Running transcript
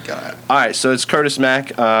God. All right, so it's Curtis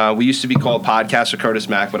Mack. We used to be called Podcaster Curtis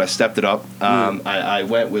Mack, but I stepped it up. I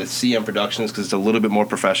went with CM Productions because it's a little bit more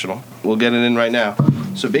professional. We'll get it in right now.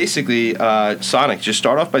 So basically, Sonic, just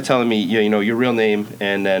start off by telling me, your real name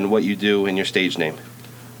and then what you do and your stage name.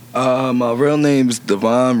 My real name is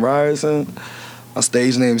Devon Ryerson. My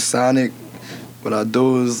stage name is Sonic. What I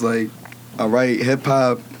do is I write hip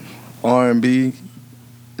hop, R&B.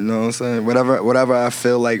 You know what I'm saying? Whatever I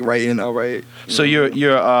feel like writing, I'll write. So you're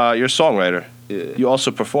a songwriter. Yeah. You also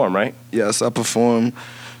perform, right? Yes, I perform.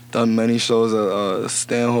 Done many shows at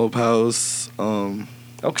Stanhope House.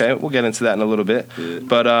 Okay, we'll get into that in a little bit. Yeah.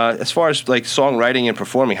 But as far as songwriting and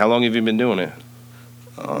performing, how long have you been doing it?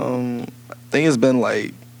 I think it's been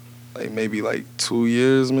maybe 2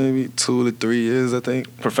 years, maybe 2 to 3 years. I think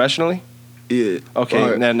Professionally? Yeah.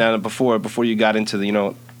 Okay. Right. Now before you got into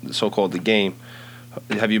the so-called the game,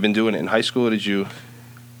 have you been doing it in high school? Or did you?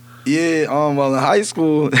 Yeah. Well, in high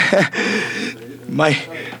school,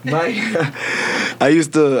 I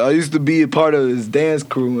used to be a part of this dance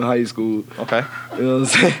crew in high school. Okay. You know what I'm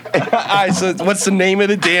saying? All right. So what's the name of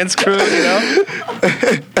the dance crew?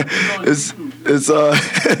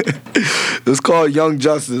 It's called Young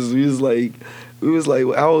Justice.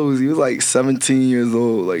 How old was he? He was 17 years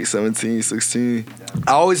old, 17, 16.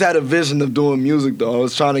 I always had a vision of doing music though. I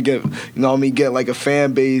was trying to get, get a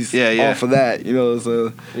fan base off of that,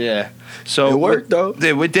 so Yeah. So it worked though.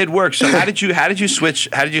 It did work. So how did you switch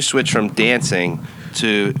from dancing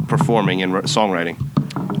to performing and songwriting?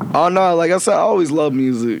 Oh no, like I said, I always loved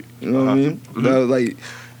music. You know what I mean? Mm-hmm.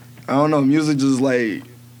 I don't know, music just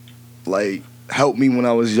helped me when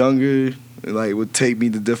I was younger. It would take me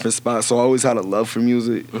to different spots. So I always had a love for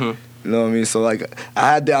music. Mm-hmm. You know what I mean? So I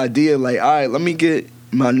had the idea all right, let me get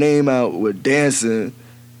my name out with dancing,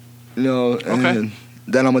 and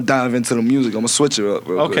then I'm gonna dive into the music. I'm gonna switch it up.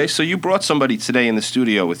 Real quick. So you brought somebody today in the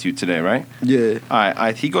studio with you today, right? Yeah. All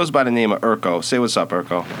right. He goes by the name of Urko. Say what's up,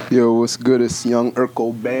 Urko. Yo, what's good? It's Young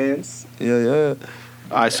Urko Bands. Yeah.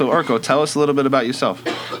 All right. So Urko, tell us a little bit about yourself.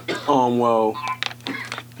 Well,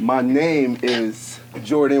 my name is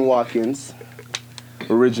Jordan Watkins.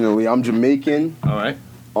 Originally, I'm Jamaican. All right.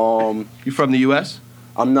 You from the U.S.?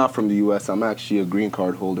 I'm not from the U.S. I'm actually a green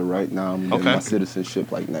card holder right now. I'm getting my citizenship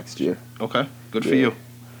next year. Okay. Good for you.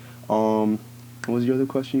 What was your other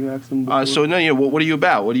question you asked him? So what are you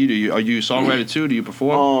about? What do you do? Are you a songwriter too? Do you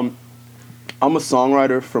perform? I'm a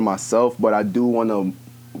songwriter for myself, but I do want to,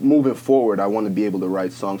 moving forward, I want to be able to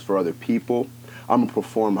write songs for other people. I'm a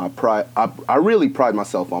performer. I really pride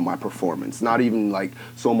myself on my performance. Not even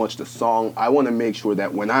so much the song. I want to make sure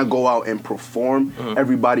that when I go out and perform,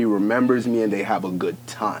 everybody remembers me and they have a good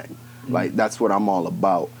time. That's what I'm all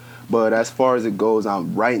about. But as far as it goes,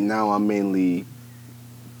 right now I'm mainly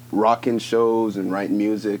rocking shows and writing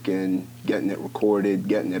music and getting it recorded,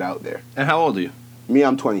 getting it out there. And how old are you? Me,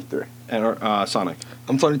 I'm 23. And Sonic?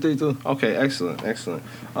 I'm 23 too. Okay, excellent.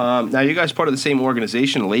 Now, you guys part of the same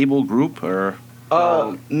organization, label, group, or?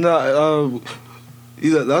 No,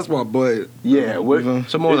 that's my boy. Yeah,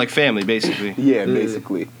 So more like family, basically. Yeah,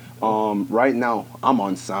 basically. Right now, I'm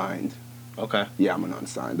unsigned. Okay. Yeah, I'm an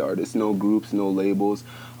unsigned artist. No groups, no labels.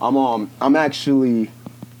 I'm actually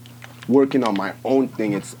working on my own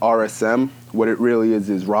thing. It's RSM. What it really is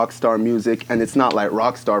rockstar music, and it's not like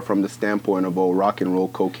rockstar from the standpoint of rock and roll,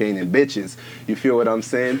 cocaine, and bitches. You feel what I'm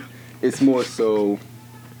saying? It's more so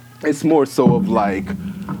of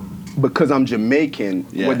because I'm Jamaican.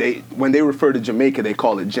 Yeah. When they refer to Jamaica, they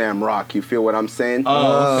call it jam rock. You feel what I'm saying?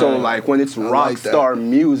 Oh. So when it's rockstar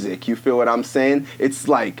music, you feel what I'm saying? It's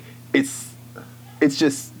it's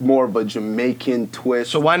just more of a Jamaican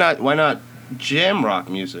twist. So why not jam rock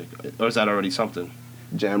music? Or is that already something?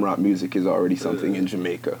 Jam rock music is already something in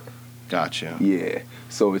Jamaica. Gotcha. Yeah.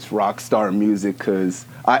 So it's rock star music because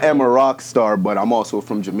I am a rock star, but I'm also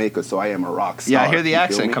from Jamaica, so I am a rock star. Yeah, I hear the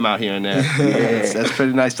accent come out here and there. That's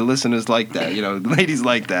pretty nice. The listeners like that. Ladies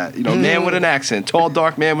like that. Man with an accent. Tall,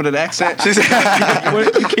 dark man with an accent. You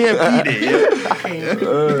can't beat it.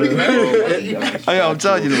 I'm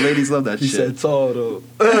telling you, the ladies love that shit. He said tall though.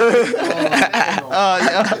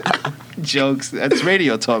 Yeah. Jokes. That's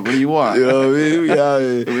radio talk. What do you want? We out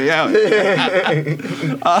here. We out here.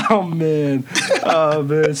 Oh man.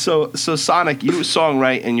 So Sonic, you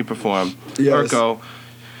songwrite and you perform. Yes. Urko,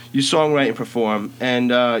 you songwrite and perform,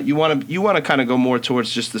 and you want to kind of go more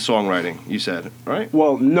towards just the songwriting. You said, right?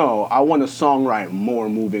 Well, no, I want to songwrite more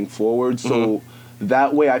moving forward. So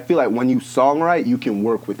that way, I feel like when you songwrite, you can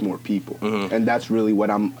work with more people. Mhm. And that's really what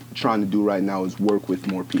I'm trying to do right now is work with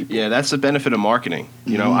more people. Yeah, that's the benefit of marketing.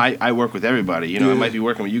 You know, I work with everybody. You know, I Yeah. might be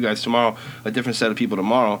working with you guys tomorrow, a different set of people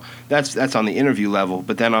tomorrow. That's on the interview level,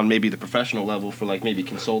 but then on maybe the professional level for like maybe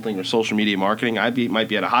consulting or social media marketing, might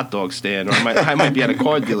be at a hot dog stand or I might be at a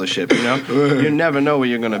car dealership. You know, you never know where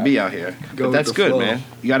you're going to be out here. Go But with that's the good, flow. man.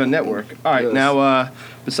 You got a network. All right, Yes. now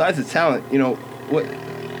besides the talent, you know what?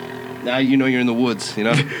 Now you know you're in the woods. You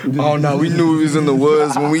know. Oh no, we knew we was in the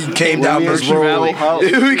woods when we came down this Berkshire road.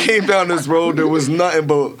 Valley. We came down this road. There was nothing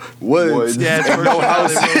but woods. Yeah, it's and no Berkshire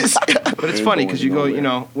Valley houses. But it's Ain't funny going because you go, nowhere. you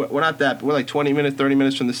know, we're not that, we're like 20 minutes, 30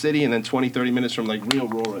 minutes from the city and then 20, 30 minutes from like real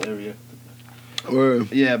rural area.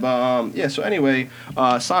 Word. Yeah, but yeah, so anyway,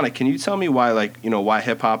 Sonic, can you tell me why, like, you know, why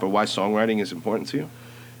hip hop or why songwriting is important to you?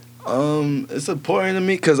 It's important to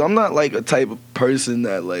me because I'm not like a type of person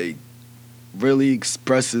that like really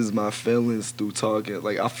expresses my feelings through talking.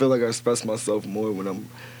 Like I feel like I express myself more when I'm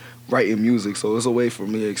writing music. So it's a way for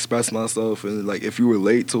me to express myself, and like if you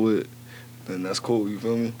relate to it, then that's cool. You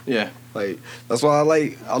feel me? Yeah. Like that's why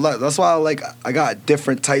I got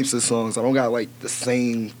different types of songs. I don't got like the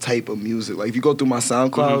same type of music. Like if you go through my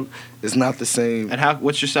SoundCloud, it's not the same. And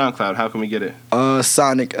what's your SoundCloud? How can we get it?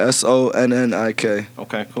 Sonic SONNIK.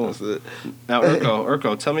 Okay, cool. That's it. Now,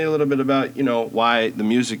 Urko, tell me a little bit about, you know, why the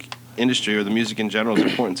music industry or the music in general is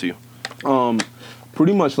important to you.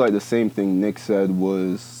 Pretty much like the same thing Nick said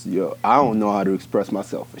was, I don't know how to express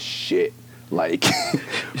myself for shit. Like,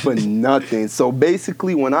 for nothing. So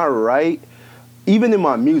basically, when I write, even in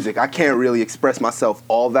my music, I can't really express myself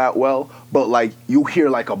all that well. But like, you hear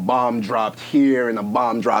like a bomb dropped here and a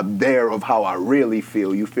bomb dropped there of how I really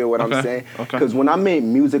feel. You feel what I'm Okay, saying? okay. Because when I make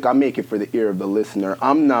music, I make it for the ear of the listener.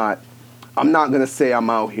 I'm not gonna say I'm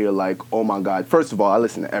out here like, oh my God. First of all, I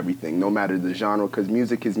listen to everything, no matter the genre, because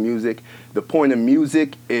music is music. The point of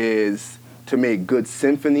music is to make good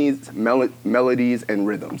symphonies, melodies, and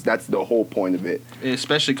rhythms. That's the whole point of it.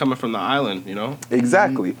 Especially coming from the island, you know?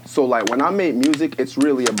 Exactly. So like when I make music, it's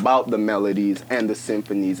really about the melodies and the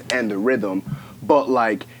symphonies and the rhythm. But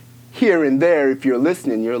like here and there, if you're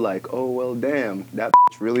listening, you're like, oh well, damn, that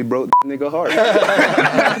really broke that nigga heart.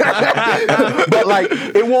 But like,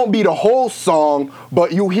 it won't be the whole song,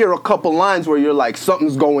 but you hear a couple lines where you're like,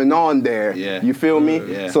 something's going on there. Yeah. You feel me?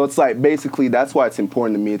 Yeah. So it's like, basically, that's why it's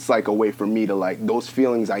important to me. It's like a way for me to like, those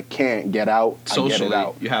feelings I can't get out, I get Socially, it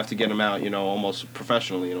out. you have to get them out, you know, almost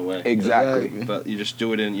professionally in a way. Exactly. Exactly. But you just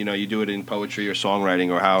do it in, you know, you do it in poetry or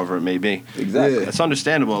songwriting or however it may be. Exactly. Yeah. That's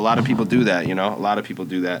understandable. A lot of people do that, you know. A lot of people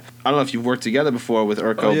do that. I don't know if you've worked together before with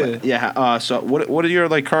Urko, Oh, yeah. but yeah. So what are your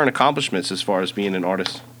like current accomplishments as far as being an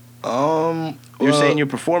artist? You're well, saying you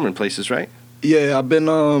perform in places, right? Yeah, I've been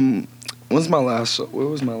when's my last show? Where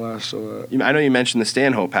was my last show at? I know you mentioned the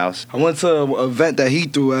Stanhope House. I went to an event that he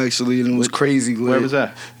threw actually, and it was crazy lit. Where was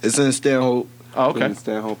that? It's in Stanhope. Oh, okay.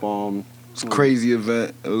 Stanhope, It's a crazy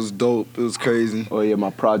event. It was dope. It was crazy. oh yeah,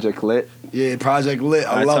 my project lit. Yeah, Project Lit.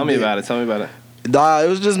 All I right, love tell me about it. Tell me about it. Nah, it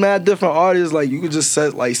was just mad different artists. Like you could just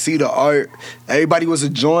see the art. Everybody was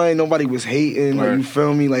enjoying. Nobody was hating. Like, Word. you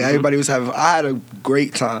feel me? Like everybody was having. I had a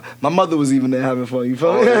great time. My mother was even there having fun. You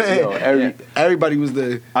feel me? Yo, Everybody was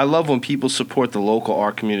there. I love when people support the local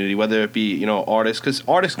art community, whether it be, you know, artists, because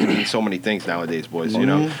artists can mean so many things nowadays, boys. You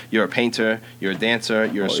know, you're a painter, you're a dancer,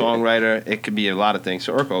 you're a songwriter. It could be a lot of things.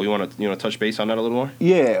 So Urko, you want to touch base on that a little more?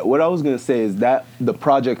 Yeah, what I was gonna say is that the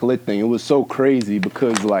Project Lit thing, it was so crazy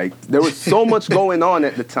because like there was so much going on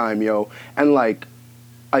at the time, yo, and like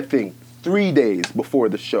I think 3 days before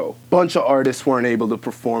the show, bunch of artists weren't able to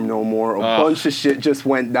perform no more. A bunch of shit just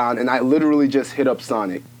went down, and I literally just hit up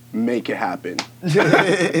Sonic, make it happen,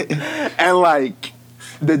 and like.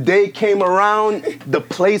 The day came around, the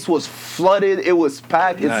place was flooded, it was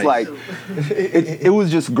packed. Nice. It's like, it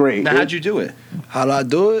was just great. Now, how'd you do it? How'd I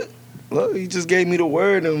do it? Look, he just gave me the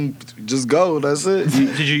word and just go. That's it.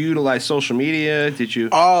 Did you utilize social media? Did you?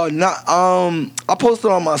 Oh, not I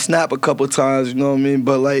posted on my Snap a couple times, you know what I mean?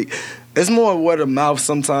 But like it's more word of mouth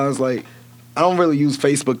sometimes. Like I don't really use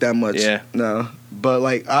Facebook that much. Yeah. No. But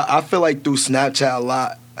like I feel like through Snapchat a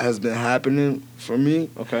lot has been happening for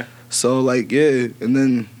me. Okay. So like yeah, and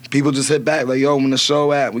then people just hit back like, yo, when the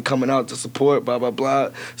show at, we coming out to support, blah blah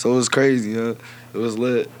blah. So it was crazy, yeah. It was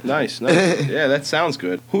lit. Nice. Yeah, that sounds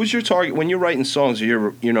good. Who's your target when you're writing songs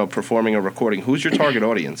or you're performing or recording? Who's your target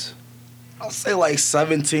audience? I'll say like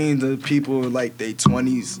 17 to people in like their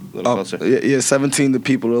 20s. A little closer. Yeah, 17 to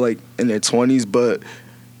people who are like in their 20s, but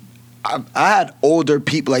I had older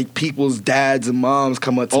people, like people's dads and moms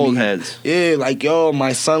come up to me. Old heads. Yeah, like, yo,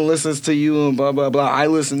 my son listens to you and blah, blah, blah. I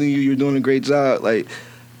listen to you. You're doing a great job. Like,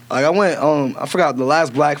 Like I went, I forgot the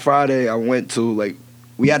last Black Friday I went to. Like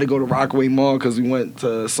we had to go to Rockaway Mall because we went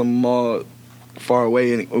to some mall far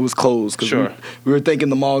away and it was closed. Cause Sure. we were thinking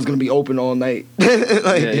the mall was gonna be open all night.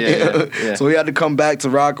 Like, Yeah. So we had to come back to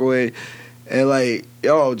Rockaway, and like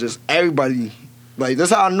just everybody. Like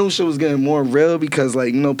that's how I knew shit was getting more real because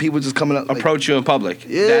like people just coming up. Like, Approach you in public.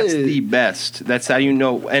 Yeah. That's the best. That's how you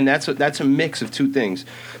know, and that's a mix of two things.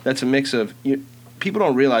 That's a mix of people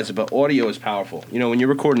don't realize it, but audio is powerful. When you're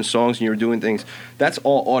recording songs and you're doing things, that's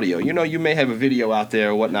all audio. You may have a video out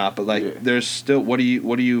there or whatnot, but like there's still what are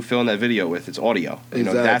you filling that video with? It's audio.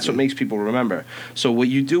 Exactly. That's what makes people remember. So what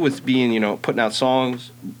you do with being putting out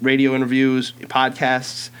songs, radio interviews,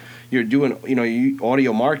 podcasts. You're doing,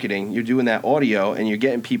 audio marketing. You're doing that audio, and you're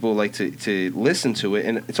getting people like to listen to it,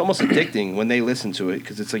 and it's almost addicting when they listen to it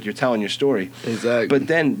because it's like you're telling your story. Exactly. But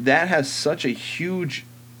then that has such a huge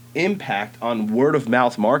impact on word of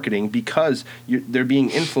mouth marketing because they're being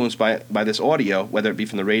influenced by this audio, whether it be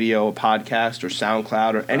from the radio, a podcast, or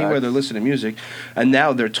SoundCloud, or anywhere they're listening to music, and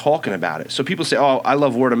now they're talking about it. So people say, "Oh, I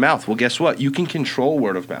love word of mouth." Well, guess what? You can control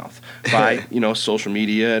word of mouth by social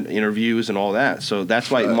media and interviews and all that. So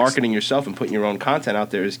that's why marketing yourself and putting your own content out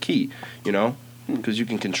there is key. Because you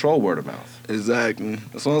can control word of mouth. Exactly.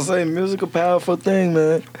 That's what I'm saying. Music a powerful thing,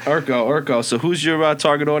 man. Urko. So who's your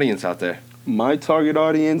target audience out there? My target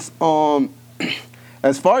audience,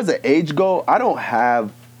 as far as the age go, I don't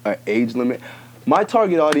have an age limit. My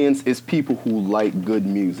target audience is people who like good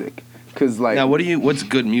music. Cause like now, what's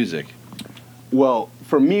good music? Well,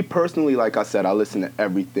 for me personally, like I said, I listen to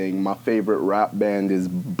everything. My favorite rap band is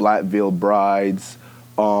Black Veil Brides.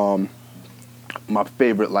 My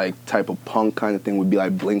favorite type of punk kind of thing would be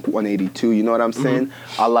like Blink 182. You know what I'm saying?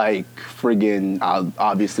 Mm-hmm. I like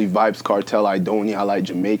obviously Vibes Cartel, Idonia. I like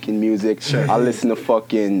Jamaican music. Sure. I listen to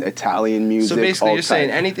fucking Italian music. So basically, you're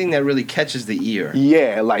saying anything that really catches the ear.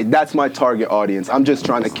 Yeah, that's my target audience. I'm just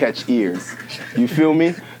trying to catch ears. You feel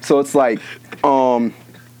me? So it's like,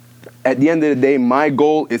 at the end of the day, my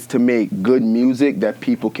goal is to make good music that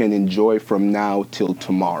people can enjoy from now till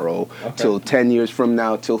tomorrow, till 10 years from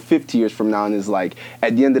now, till 50 years from now. And it's like,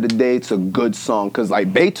 at the end of the day, it's a good song. Because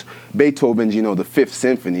like Beethoven's, the Fifth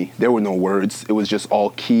Symphony, there were no words. It was just all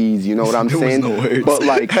keys, you know what I'm saying? Was no words. But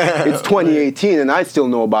like, it's 2018 and I still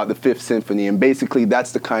know about the Fifth Symphony. And basically,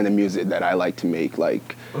 that's the kind of music that I like to make.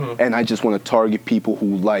 And I just want to target people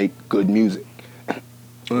who like good music.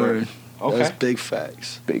 Word. Okay. That's big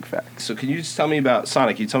facts. Big facts. So can you just tell me about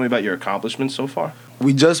Sonic? Can you tell me about your accomplishments so far?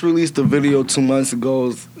 We just released a video 2 months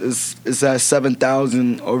ago. It's at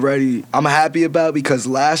 7,000 already. I'm happy about it because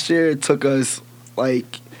last year it took us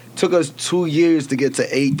 2 years to get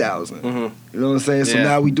to 8,000. Mm-hmm. You know what I'm saying? So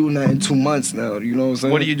now we doing that in 2 months now. You know what I'm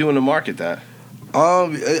saying? What are you doing to market that?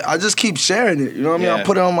 I just keep sharing it. You know what I mean? I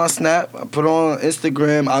put it on my Snap. I put it on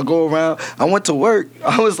Instagram. I go around. I went to work.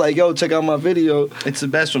 I was like, yo, check out my video. It's the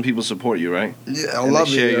best when people support you, right? Yeah, I love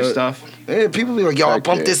it. They share your stuff. Yeah, people be like, yo, I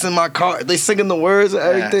bumped this in my car. They singing the words and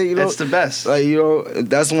everything. You know, that's the best.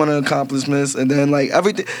 That's one of the accomplishments. And then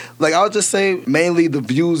everything. I'll just say mainly the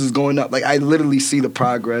views is going up. I literally see the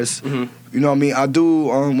progress. Mm-hmm. You know what I mean? I do.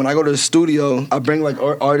 When I go to the studio, I bring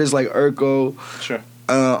artists like Urko. Sure.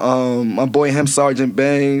 My boy him Sergeant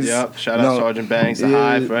Bangs. Yep. Shout out Sergeant Bangs, the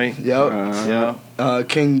Hive, right? Yep.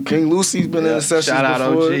 King Lucy's been in the sessions Shout out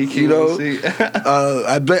before. OG King Lucy.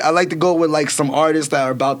 I like to go with some artists that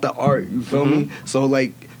are about the art. You feel me? So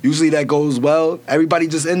usually that goes well. Everybody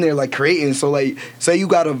just in there creating. So say you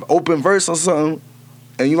got an open verse or something.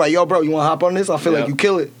 And you like, yo, bro, you want to hop on this? I feel like you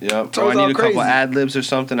kill it. Yep. Or I need a couple ad-libs or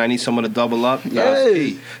something. I need someone to double up. Yeah.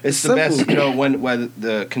 It's the best, when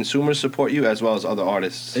the consumers support you as well as other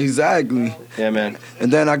artists. Exactly. Yeah, man.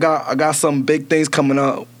 And then I got some big things coming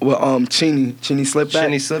up with Chini Slipback.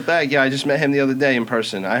 Chini Slipback? Yeah, I just met him the other day in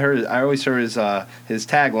person. I always heard his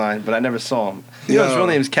tagline, but I never saw him. You know his real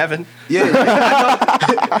name is Kevin? Yeah.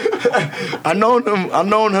 I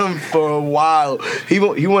known him for a while. He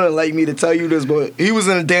wouldn't like me to tell you this, but he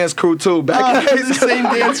was in a dance crew too back in the same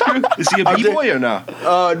dance crew. Is he a b-boy or not?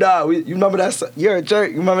 Nah. You remember that? You're a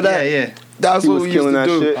jerk. You remember that? Yeah. That's what we used to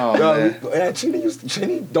do. Shit. Oh, man.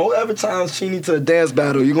 Chini, don't ever challenge Chini to a dance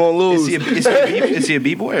battle. You're gonna lose. Is he a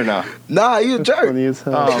b-boy or not? Nah, he a jerk. Funny as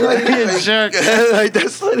hell. Oh, man. He a jerk.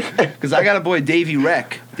 That's funny. Because I got a boy, Davey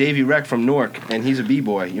Rec from Newark, and he's a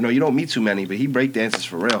b-boy. You don't meet too many, but he break dances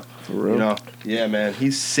for real. For real? Yeah, man.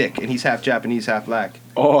 He's sick, and he's half Japanese, half black.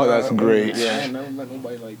 Oh, that's great. Yeah. I never met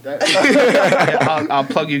nobody like that. I'll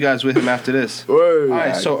plug you guys with him after this. Word. All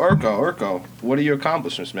right, so Urko, what are your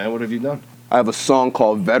accomplishments, man? What have you done? I have a song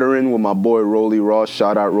called Veteran with my boy Rolly Ross.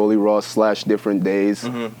 Shout out Rolly Ross / Different Days.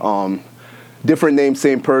 Mm-hmm. Different name,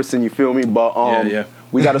 same person, you feel me? But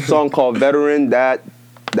We got a song called Veteran. That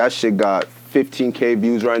shit got 15K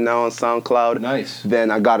views right now on SoundCloud. Nice.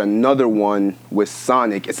 Then I got another one with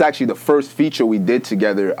Sonic. It's actually the first feature we did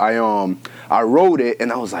together. I wrote it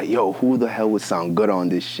and I was like, yo, who the hell would sound good on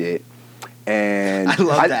this shit? And I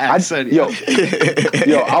love the accent.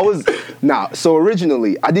 So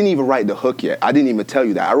originally I didn't even write the hook yet. I didn't even tell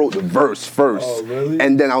you that. I wrote the verse first. Oh, really?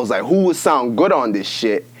 And then I was like, who would sound good on this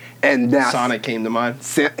shit? And then Sonic came to mind.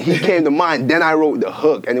 he came to mind. Then I wrote the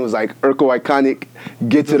hook, and it was like Urkel Iconic,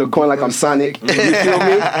 get to the coin like I'm Sonic. You feel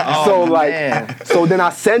me? Oh, man. So then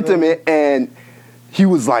I sent him it, and he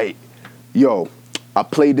was like, "Yo, I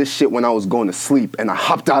played this shit when I was going to sleep, and I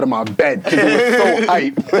hopped out of my bed because it was so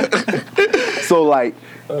hype." So like,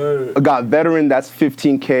 I got Veteran. That's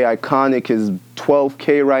 15K. Iconic is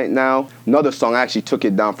 12K right now. Another song, I actually took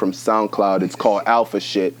it down from SoundCloud. It's called Alpha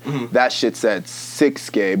Shit. Mm-hmm. That shit's at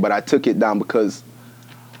 6K, but I took it down because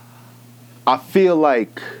I feel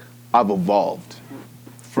like I've evolved.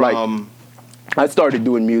 From I started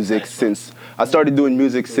doing music since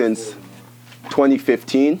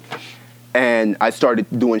 2015, and I started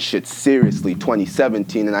doing shit seriously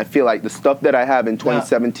 2017. And I feel like the stuff that I have in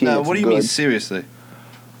 2017. Now, it's what do you good. mean seriously?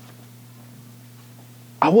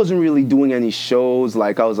 I wasn't really doing any shows.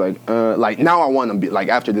 Like I was like now I want to be like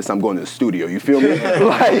after this I'm going to the studio. You feel me?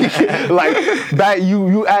 like back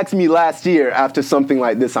you asked me last year after something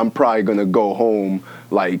like this I'm probably gonna go home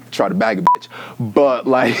like try to bag a bitch. But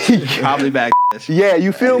like Probably back. yeah,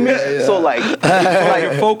 you feel me? Yeah. So like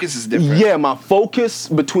Your focus is different. yeah, my focus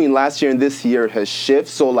between last year and this year has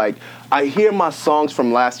shifted. So like I hear my songs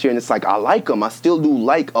from last year and it's like I like them. I still do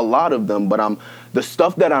like a lot of them, but the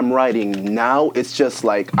stuff that I'm writing now, it's just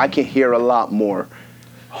like I can hear a lot more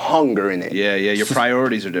hunger in it. Yeah. Your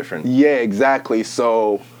priorities are different. Yeah, exactly.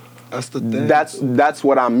 So That's the thing. that's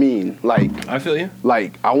what I mean. Like I feel you.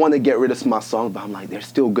 like I want to get rid of my songs, but I'm like they're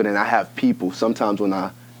still good. And I have people sometimes when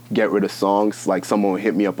I get rid of songs, like someone will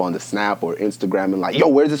hit me up on the Snap or Instagram and like, yo,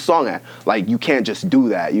 where's this song at? Like you can't just do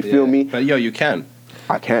that. You feel me? But yo, you can.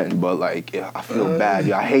 I can, but like yeah, I feel bad.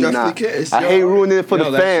 Yo, I hate definitely not. can. It's I your hate art. ruining it for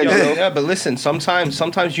the fans. yo. Yeah, but listen,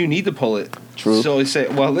 sometimes you need to pull it. True. So you say,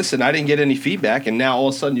 well, listen, I didn't get any feedback, and now all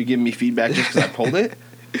of a sudden you're giving me feedback just because I pulled it.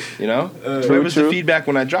 You know, where was the true. feedback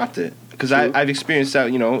when I dropped it? Because I've experienced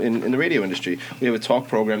that, you know, in the radio industry. We have a talk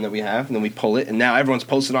program that we have, and then we pull it, and now everyone's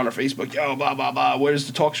posting on our Facebook, yo, blah, blah, blah, where's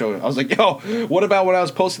the talk show? I was like, yo, what about when I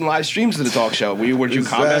was posting live streams of the talk show? Would you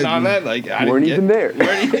comment on that? Like, I Weren't didn't even there.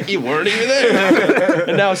 You weren't even there.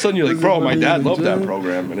 And now all of a sudden you're like, bro, my dad loved that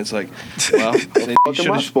program. And it's like, well, then What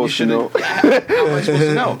am I supposed to know? How am I supposed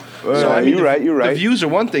to know? So, I mean, You're right. The views are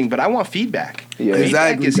one thing, but I want feedback. Yeah.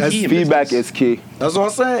 Exactly. Feedback is key in Feedback business. is key. That's what I'm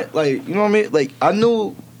saying. Like, you know what I mean? Like, I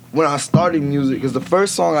knew when I started music, because the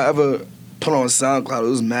first song I ever put on SoundCloud, it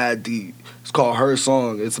was mad deep. It's called Her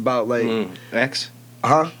Song. It's about like, X?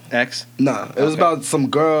 huh? X? Nah, it was Okay. about some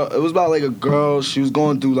girl. It was about like a girl. She was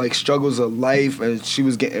going through like struggles of life, and she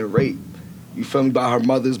was getting raped. You feel me? By her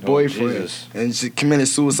mother's boyfriend, Jesus. and she committed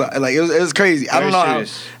suicide. Like it was crazy. I don't know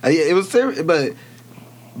serious. how. Yeah, it was serious, but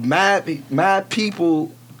mad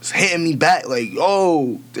people hitting me back like,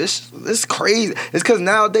 oh, this crazy. It's because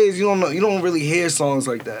nowadays you don't really hear songs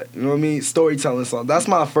like that. You know what I mean? Storytelling songs. That's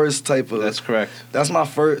my first type of. That's correct. That's my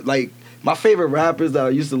first like. My favorite rappers that I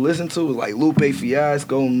used to listen to was like Lupe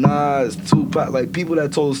Fiasco, Nas, Tupac, like people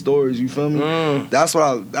that told stories. You feel me? That's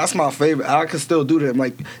my favorite. I can still do that.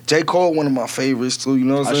 Like J. Cole, one of my favorites too. You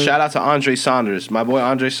know what I'm saying? Shout out to Andre Saunders, my boy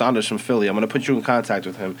Andre Saunders from Philly. I'm gonna put you in contact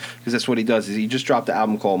with him because that's what he does. Is he just dropped the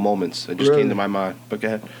album called Moments. It just Really? came to my mind. But go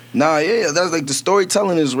ahead. Nah, yeah, that's like the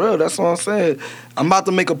storytelling is real. That's what I'm saying. I'm about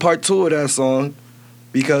to make a part 2 of that song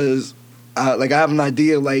because, I have an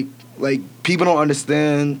idea. Like people don't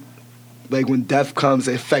understand. Like when death comes,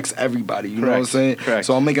 it affects everybody. You know what I'm saying? Correct.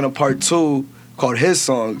 So I'm making a part 2 called His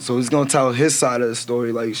Song. So he's gonna tell his side of the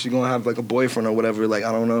story. Like she's gonna have like a boyfriend or whatever. Like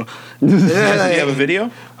I don't know. Do you have a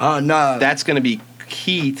video? Nah. That's gonna be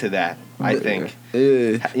key to that. I think.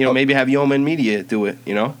 Yeah. You know, maybe have Yeoman Media do it.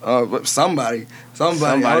 You know. But somebody.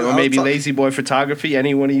 Or maybe Lazy Boy Photography.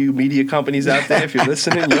 Any one of you media companies out there, if you're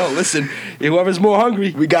listening, listen. Whoever's more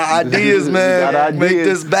hungry, We got ideas, man. got Make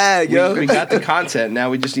ideas. this bag, yo. we got the content.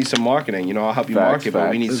 Now we just need some marketing. You know, I'll help you Facts, market,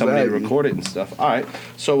 but we need somebody to Exactly. record it and stuff. All right.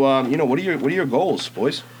 So, what are your goals,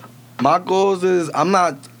 boys? My goals is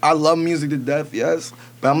I love music to death, yes,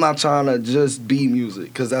 but I'm not trying to just be music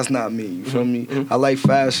because that's not me. You feel me? I like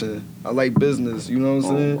fashion. I like business. You know what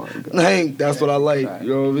I'm saying? my God. Like, that's what I like. You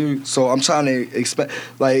know what I mean? So I'm trying to expect,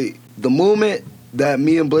 like, the movement that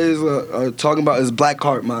me and Blaze are talking about is Black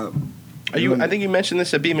Heart Mob. I think you mentioned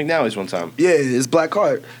this at B. McNally's one time. Yeah, it's Black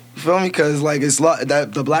Heart. You feel me? Because like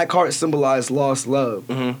that the Black Heart symbolized lost love.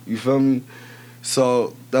 Mm-hmm. You feel me?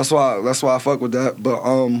 So that's why I fuck with that. But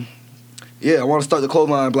yeah, I want to start the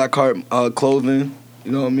clothing line, Black Heart clothing.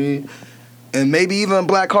 You know what I mean? And maybe even a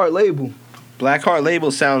Black Heart label. Black Heart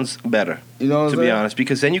label sounds better. You know what I'm to saying? be honest,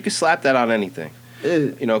 because then you can slap that on anything. Yeah.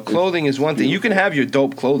 You know, clothing is one thing. You can have your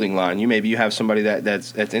dope clothing line. You have somebody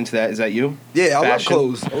that's into that. Is that you? Yeah, I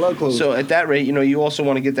Fashion. love clothes. So at that rate, you also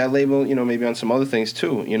want to get that label, maybe on some other things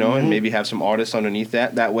too, and maybe have some artists underneath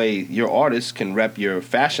that. That way, your artist can rep your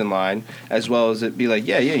fashion line as well as it be like,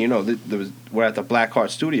 we're at the Black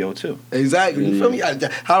Heart Studio too. Exactly. You feel me?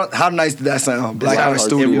 How nice did that sound? Black Heart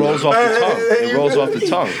Studio. It rolls off the tongue. It rolls off the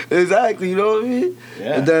tongue. Exactly. You know what I mean?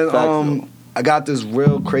 Yeah. And then I got this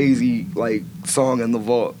real crazy like song in the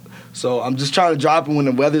vault. So I'm just trying to drop it when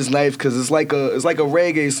the weather's nice because it's like a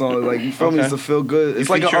reggae song. Like you feel me? It's to feel good. It's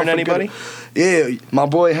like featuring anybody? Yeah, my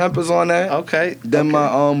boy Hemp is on that. Okay. Then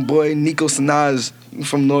my boy Nico Sinaj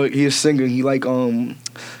from North. He's a singer. He like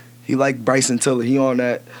Bryson Tiller. He on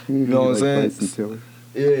that. You know what I'm saying?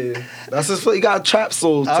 Yeah, that's his feel. He got a trap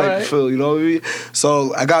soul type of feel, you know what I mean?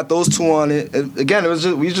 So I got those two on it. And again, we was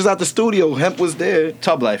just at the studio. Hemp was there.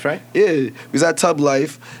 Tub Life, right? Yeah, we was at Tub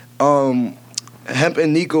Life. Hemp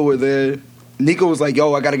and Nico were there. Nico was like,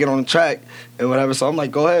 "Yo, I gotta get on the track and whatever." So I'm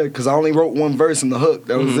like, "Go ahead," because I only wrote one verse in the hook.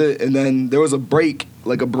 That was it. And then there was a break,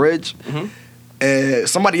 like a bridge. And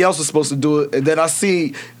somebody else was supposed to do it, and then I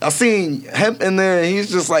seen Hemp in there, and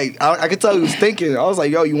he's just like, I could tell he was thinking. I was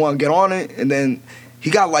like, "Yo, you want to get on it?" And then he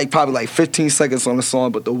got probably 15 seconds on the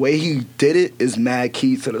song, but the way he did it is mad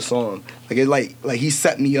key to the song. Like he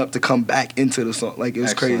set me up to come back into the song. Like it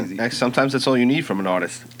was crazy. Sometimes that's all you need from an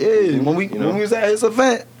artist. Yeah, when we was at his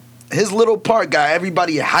event, his little part got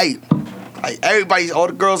everybody hype. Like all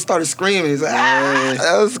the girls started screaming. He's like,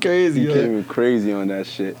 that was crazy. You came crazy on that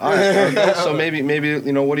shit. All right, so maybe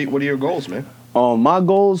what are your goals, man? My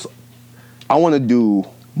goals, I want to do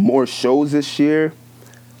more shows this year.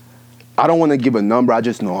 I don't want to give a number. I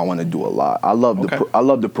just know I want to do a lot. I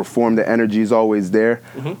love to perform. The energy is always there.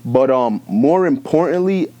 But more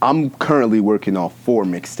importantly, I'm currently working on 4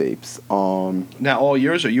 mixtapes. Now, all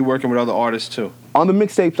yours, or are you working with other artists too? On the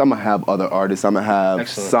mixtapes, I'm gonna have other artists. I'm gonna have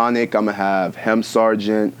Excellent. Sonic. I'm gonna have Hem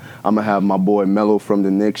Sargent. I'm gonna have my boy Mello from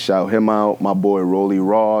the Knicks. Shout him out. My boy Rolly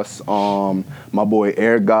Ross. My boy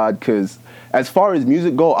Air God. Cause as far as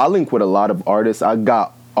music go, I link with a lot of artists. I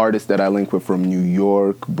got artists that I link with from New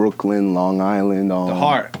York, Brooklyn, Long Island. The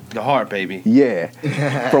heart, baby. Yeah,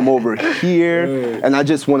 from over here. And I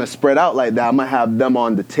just want to spread out like that. I'm going to have them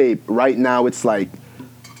on the tape. Right now, it's like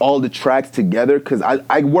all the tracks together because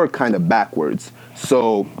I work kind of backwards.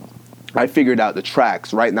 So I figured out the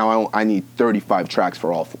tracks. Right now, I need 35 tracks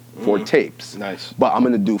for all 4 tapes. Nice. But I'm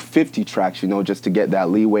going to do 50 tracks, just to get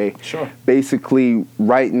that leeway. Sure. Basically,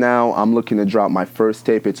 right now, I'm looking to drop my first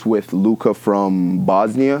tape. It's with Luka from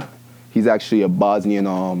Bosnia. He's actually a Bosnian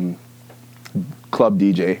club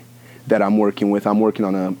DJ that I'm working with. I'm working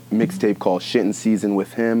on a mixtape called Shittin' Season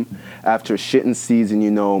with him. After Shittin'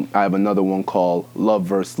 Season, I have another one called Love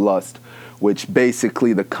vs. Lust, which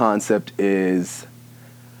basically the concept is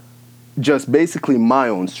just basically my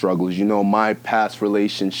own struggles, my past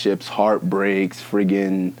relationships, heartbreaks,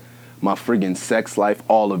 my friggin' sex life,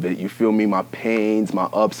 all of it. You feel me? My pains, my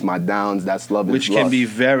ups, my downs. That's love. Which can be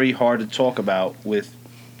very hard to talk about with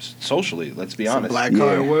socially. Let's be honest. It's a black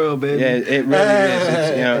card world, baby. Yeah, it really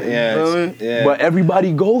is. It's, But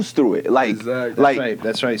everybody goes through it. Exactly.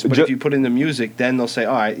 That's right. But if you put in the music, then they'll say,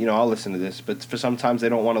 all right, I'll listen to this. But for sometimes they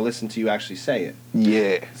don't want to listen to you actually say it.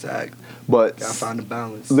 Yeah. Exactly. But gotta find the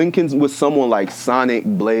balance. Lincoln's with someone like Sonic,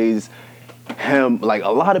 Blaze, him, like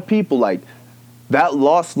a lot of people, like that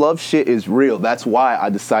lost love shit is real. That's why I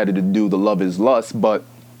decided to do the Love is Lust. But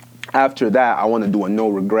after that, I want to do a No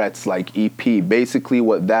Regrets like EP. Basically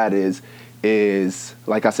what that is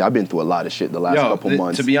like I said, I've been through a lot of shit the last couple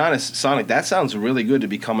months. To be honest, Sonic, that sounds really good to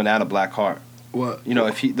be coming out of Black Heart. What?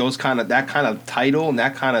 If that kind of title and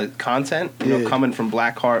that kind of content, coming from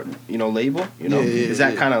Black Heart, label, is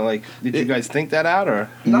that kind of like, did you guys think that out or?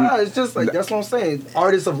 Nah, it's just like, that's what I'm saying.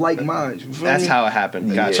 Artists of like minds. That's how it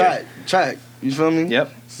happened. Gotcha. Track. You feel me?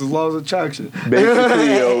 Yep. It's the laws of attraction.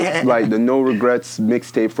 Basically, like the No Regrets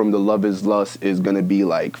mixtape from the Love is Lust is gonna be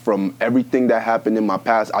like, from everything that happened in my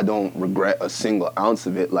past, I don't regret a single ounce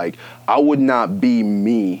of it. Like, I would not be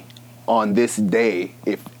me on this day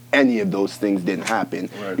if any of those things didn't happen.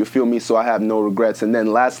 Right. You feel me? So I have no regrets. And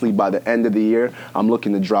then lastly, by the end of the year, I'm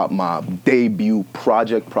looking to drop my debut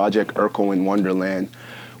project, Urko in Wonderland,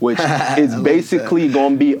 which is basically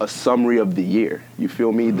gonna be a summary of the year. You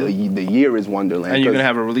feel me? The year is Wonderland. And you're gonna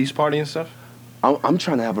have a release party and stuff. I'm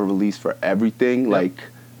trying to have a release for everything. Like,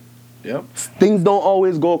 Yep. things don't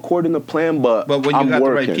always go according to plan, but But when you I'm got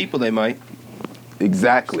working. the right people, they might.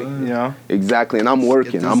 Exactly. You know. Exactly, and I'm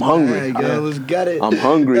working. I'm hungry. Let's get it. I'm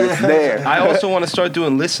hungry. It's there. I also want to start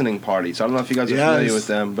doing listening parties. I don't know if you guys are familiar Yes. with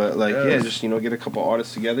them, but like, yeah, Yes. just get a couple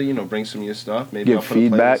artists together. Bring some of your stuff. Maybe Get I'll put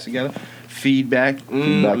feedback. a playlist together. Feedback.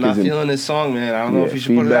 Feedback I'm not is feeling this song, man. I don't know if you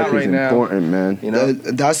should put it feedback out right is now. important, man. You know.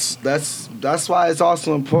 That's why it's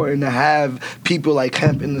also important to have people like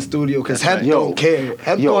Hemp in the studio, because Hemp right. don't care.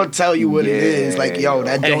 Hemp gonna tell you what it is. Like, yo,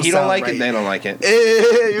 that And don't if you sound don't like right. it, they don't like it.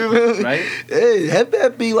 You feel me? Right?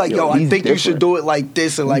 Hemp be like, yo, I he's think you should different. do it like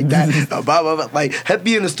this and like that. Blah, blah, blah. Like, Hemp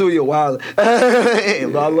be in the studio wild. But I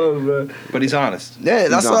love it, bro. But he's honest. Yeah,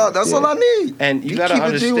 that's He's all. honest, That's yeah. all I need. And you You got to keep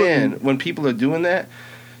it G with me. understand when people are doing that,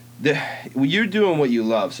 you're doing what you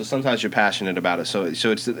love. So sometimes you're passionate about it. So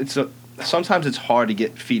sometimes it's hard to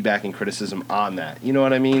get feedback and criticism on that. You know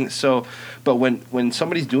what I mean? So, but when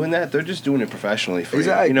somebody's doing that, they're just doing it professionally for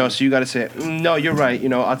Exactly. you. So you got to say, no, you're right.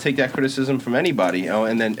 I'll take that criticism from anybody.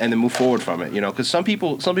 And then move forward from it. Because some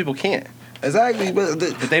people can't. Exactly, but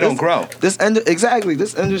they don't grow. This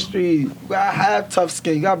industry, you gotta have tough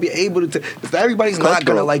skin. You gotta be able to. Cause everybody's not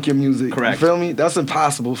gonna Cutthroat. like your music. Correct. You feel me? That's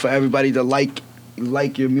impossible for everybody to like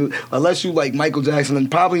your music, unless you like Michael Jackson, and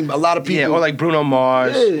probably a lot of people. Yeah, or like Bruno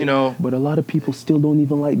Mars. Yeah. But a lot of people still don't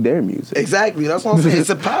even like their music. Exactly. That's what I'm saying.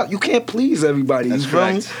 It's you can't please everybody. That's you feel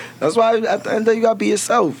me? correct. That's why at the end of the day you gotta be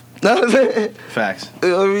yourself. Know what I'm saying? Facts. You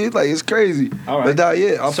know what I mean? Like, it's crazy. All right.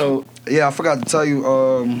 But So- I forgot to tell you.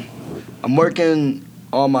 I'm working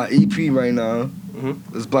on my EP right now.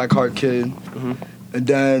 It's Black Heart Kid. And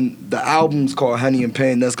then the album's called Honey and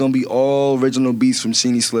Pain. That's gonna be all original beats from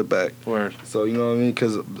Sheenie Slipback. Word. So you know what I mean?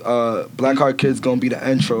 Cause Black Heart Kid's gonna be the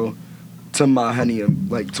intro to my Honey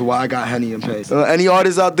and to why I got Honey and Pain. Any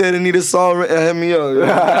artists out there that need a song, hit me up.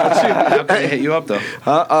 How can they hit you up though?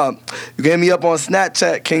 You can hit me up on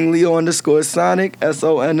Snapchat, KingLeo_Sonic,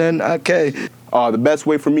 SONNIK. The best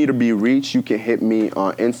way for me to be reached, you can hit me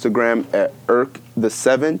on Instagram at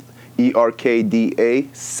ERK7th, ERKDA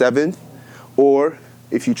 7th, or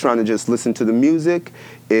if you're trying to just listen to the music,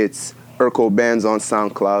 it's Urko Bands on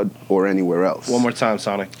SoundCloud or anywhere else. One more time,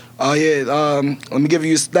 Sonic. Oh yeah, let me give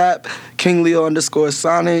you a snap,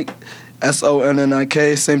 KingLeo_Sonic,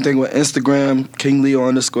 SONNIK. Same thing with Instagram,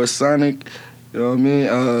 KingLeo_Sonic. You know what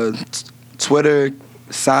I mean? Twitter,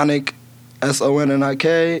 Sonic,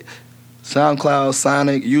 SONNIK. SoundCloud,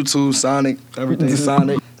 Sonic, YouTube, Sonic, everything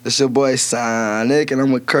Sonic. It's your boy Sonic, and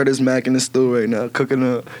I'm with Curtis Mack in the studio right now, cooking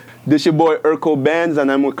up. This your boy Urko Bands,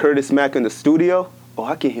 and I'm with Curtis Mack in the studio. Oh,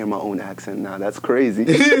 I can hear my own accent now. That's crazy.